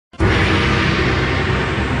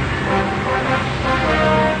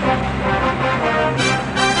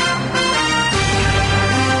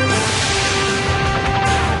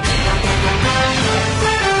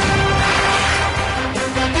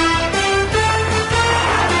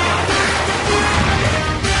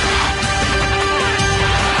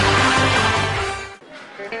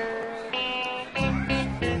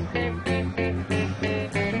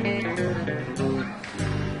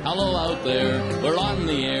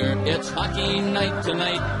It's hockey night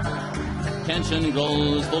tonight. Tension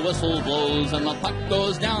grows, the whistle blows, and the puck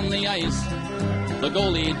goes down the ice. The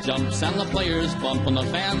goalie jumps and the players bump and the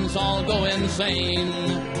fans all go insane.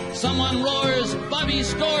 Someone roars, Bobby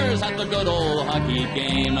scores at the good old hockey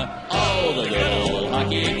game. Oh, the good old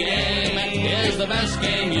hockey game is the best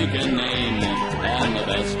game you can name. And the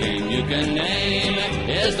best game you can name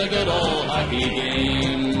is the good old hockey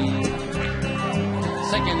game.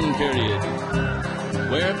 Second period,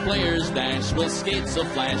 where players dash with skates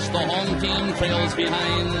aflash. The home team trails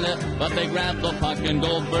behind, but they grab the puck and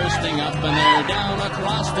go bursting up, and they're down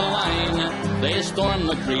across the line. They storm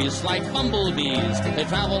the crease like bumblebees. They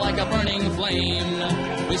travel like a burning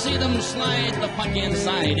flame. We see them slide the puck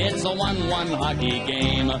inside. It's a 1-1 hockey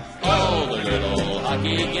game. Oh, the good old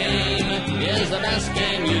hockey game is the best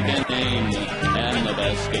game you can name. And the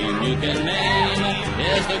best game you can name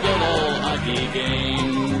is the good old hockey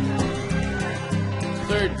game.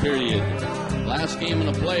 Third period, last game in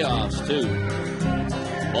the playoffs too.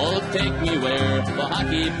 Oh, take me where the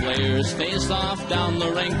hockey players face off down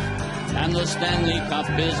the rink, and the Stanley Cup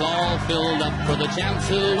is all filled up for the champs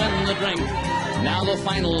who win the drink. Now the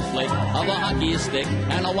final flick of a hockey stick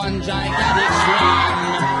and a one gigantic scream.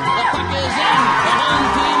 The puck is in, the home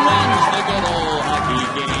team wins the good old hockey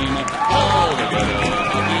game. Oh, the good old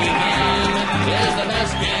hockey game is the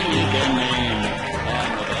best game you can name.